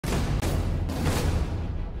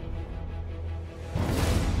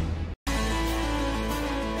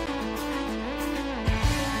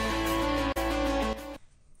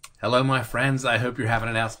Hello, my friends. I hope you're having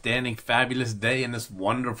an outstanding, fabulous day in this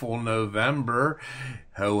wonderful November.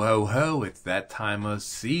 Ho, ho, ho. It's that time of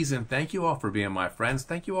season. Thank you all for being my friends.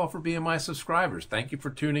 Thank you all for being my subscribers. Thank you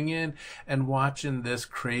for tuning in and watching this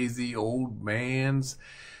crazy old man's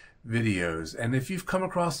videos. And if you've come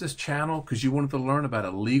across this channel because you wanted to learn about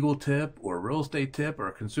a legal tip or a real estate tip or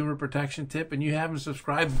a consumer protection tip and you haven't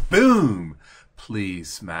subscribed, boom,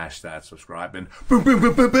 please smash that subscribe and boom, boom,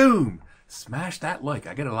 boom, boom, boom. Smash that like.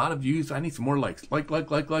 I get a lot of views. I need some more likes. Like.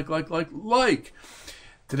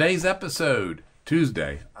 Today's episode,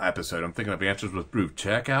 Tuesday episode, I'm thinking of Answers with Bruce.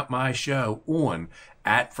 Check out my show on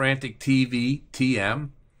 @FranticTV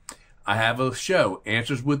I have a show,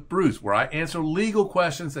 Answers with Bruce, where I answer legal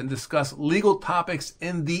questions and discuss legal topics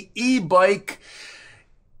in the e-bike,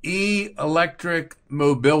 electric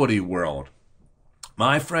mobility world.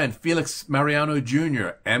 My friend Felix Mariano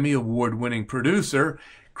Jr., Emmy Award-winning producer,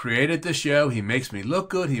 created the show. He makes me look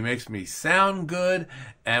good. He makes me sound good.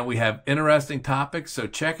 And we have interesting topics. So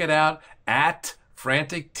check it out at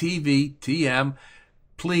FranticTV.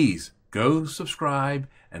 Please go subscribe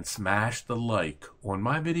and smash the like on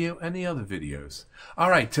my video and the other videos. All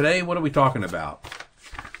right, today, what are we talking about?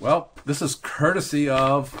 Well, this is courtesy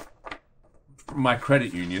of my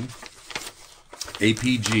credit union,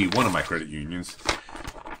 APG, one of my credit unions,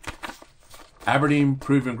 Aberdeen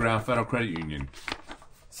Proving Ground Federal Credit Union.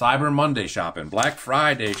 Cyber Monday shopping, Black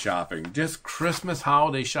Friday shopping, just Christmas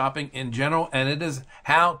holiday shopping in general, and it is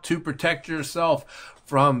how to protect yourself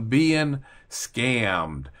from being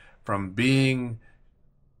scammed, from being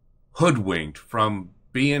hoodwinked, from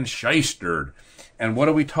being shystered. And what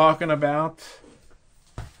are we talking about?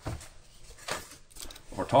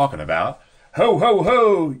 We're talking about ho, ho,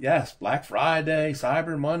 ho. Yes, Black Friday,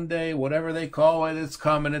 Cyber Monday, whatever they call it, it's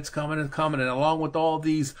coming, it's coming, it's coming. And along with all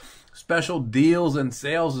these special deals and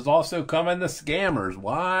sales is also coming the scammers.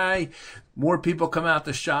 Why? More people come out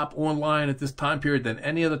to shop online at this time period than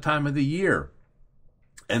any other time of the year.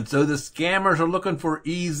 And so the scammers are looking for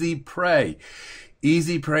easy prey.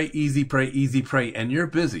 Easy prey, easy prey, easy prey. And you're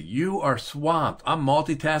busy. You are swamped. I'm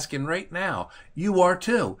multitasking right now. You are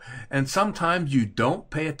too. And sometimes you don't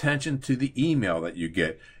pay attention to the email that you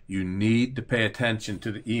get. You need to pay attention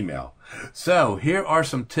to the email. So here are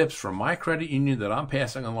some tips from my credit union that I'm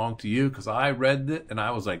passing along to you because I read it and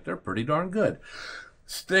I was like, they're pretty darn good.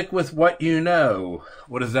 Stick with what you know.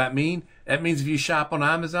 What does that mean? That means if you shop on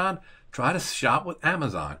Amazon, try to shop with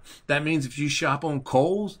Amazon. That means if you shop on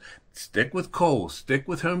Kohl's, stick with Kohl's, stick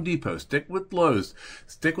with Home Depot, stick with Lowe's,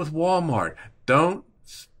 stick with Walmart. Don't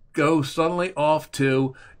go suddenly off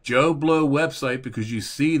to Joe Blow website because you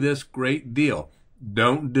see this great deal.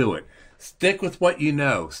 Don't do it. Stick with what you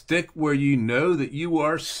know. Stick where you know that you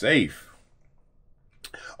are safe.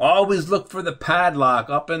 Always look for the padlock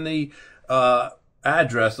up in the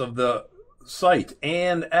address of the site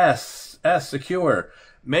and S secure.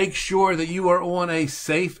 Make sure that you are on a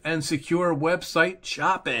safe and secure website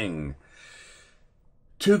shopping.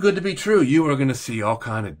 Too good to be true. You are going to see all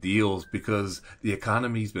kind of deals because the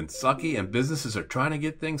economy's been sucky and businesses are trying to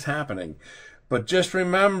get things happening. But just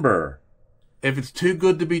remember, if it's too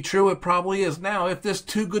good to be true, it probably is. Now, if this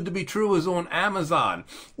too good to be true is on Amazon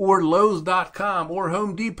or Lowe's.com or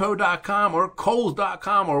HomeDepot.com or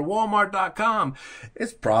Kohl's.com or Walmart.com,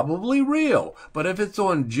 it's probably real. But if it's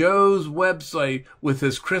on Joe's website with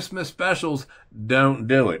his Christmas specials, don't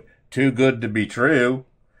do it. Too good to be true.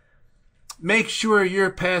 Make sure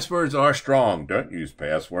your passwords are strong. Don't use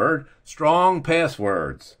password. Strong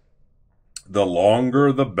passwords. The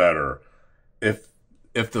longer, the better.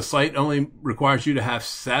 If the site only requires you to have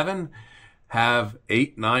 7, have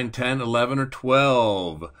 8, 9, 10, 11, or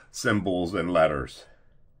 12 symbols and letters.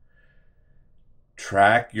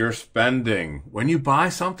 Track your spending. When you buy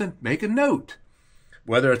something, make a note.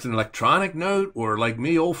 Whether it's an electronic note or like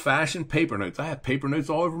me, old-fashioned paper notes. I have paper notes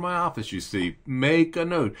all over my office, you see. Make a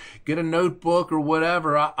note. Get a notebook or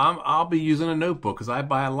whatever. I'll be using a notebook because I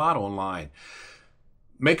buy a lot online.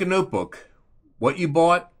 Make a notebook. What you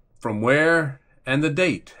bought, from where, and the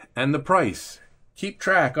date and the price. Keep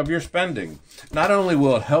track of your spending. Not only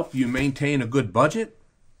will it help you maintain a good budget,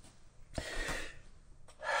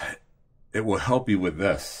 it will help you with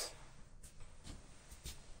this.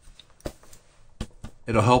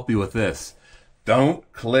 It'll help you with this.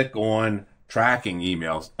 Don't click on tracking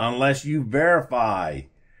emails unless you verify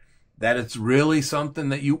that it's really something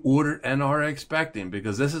that you ordered and are expecting,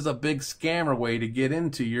 because this is a big scammer way to get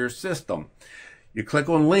into your system. You click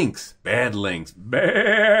on links, bad links,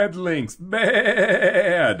 bad links,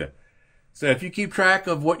 bad. So if you keep track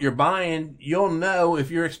of what you're buying, you'll know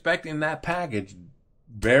if you're expecting that package.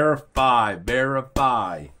 Verify,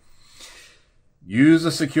 verify. Use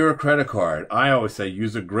a secure credit card. I always say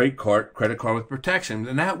use a great credit card with protection.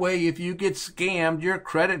 And that way, if you get scammed, your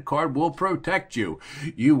credit card will protect you.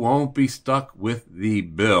 You won't be stuck with the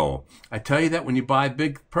bill. I tell you that when you buy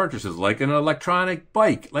big purchases, like an electronic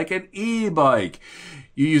bike, like an e-bike.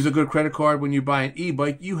 You use a good credit card when you buy an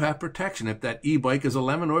e-bike, you have protection if that e-bike is a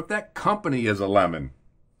lemon or if that company is a lemon.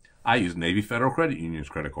 I use Navy Federal Credit Union's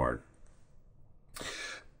credit card.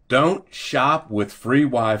 Don't shop with free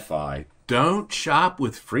Wi-Fi. Don't shop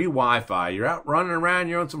with free Wi-Fi. You're out running around,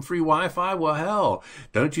 you're on some free Wi-Fi? Well, hell,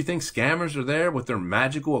 don't you think scammers are there with their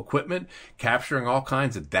magical equipment capturing all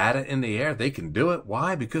kinds of data in the air? They can do it.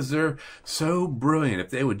 Why? Because they're so brilliant. If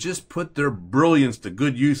they would just put their brilliance to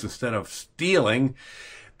good use instead of stealing,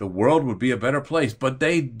 the world would be a better place. But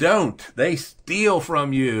they don't. They steal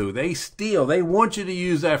from you. They steal. They want you to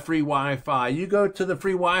use that free Wi-Fi. You go to the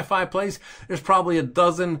free Wi-Fi place, there's probably a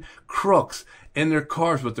dozen crooks in their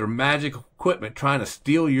cars with their magic equipment trying to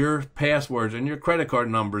steal your passwords and your credit card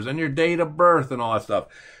numbers and your date of birth and all that stuff.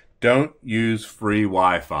 Don't use free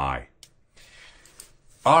Wi-Fi.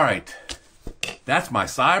 All right. That's my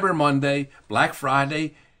Cyber Monday, Black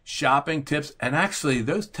Friday shopping tips. And actually,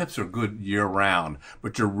 those tips are good year-round.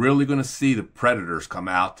 But you're really going to see the predators come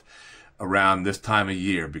out around this time of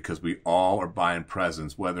year because we all are buying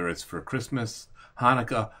presents, whether it's for Christmas,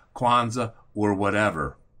 Hanukkah, Kwanzaa, or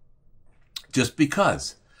whatever. Just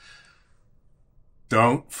because.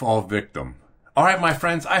 Don't fall victim. All right, my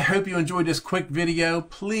friends, I hope you enjoyed this quick video.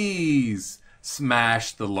 Please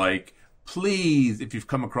smash the like. Please, if you've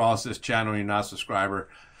come across this channel and you're not a subscriber,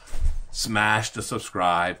 smash the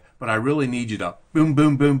subscribe. But I really need you to boom,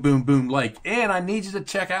 boom, boom, boom, boom, like. And I need you to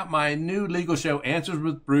check out my new legal show, Answers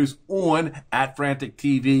with Bruce, on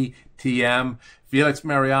 @FranticTV TM. Felix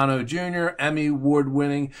Mariano Jr., Emmy Award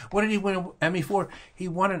winning. What did he win an Emmy for? He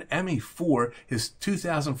won an Emmy for his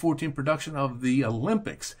 2014 production of the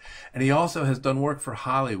Olympics. And he also has done work for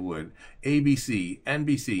Hollywood, ABC,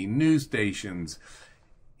 NBC, news stations.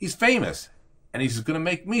 He's famous. And he's going to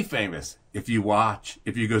make me famous. If you watch,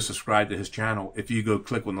 if you go subscribe to his channel, if you go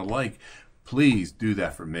click on the like, please do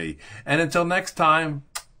that for me. And until next time,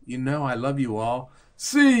 you know I love you all.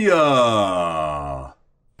 See ya!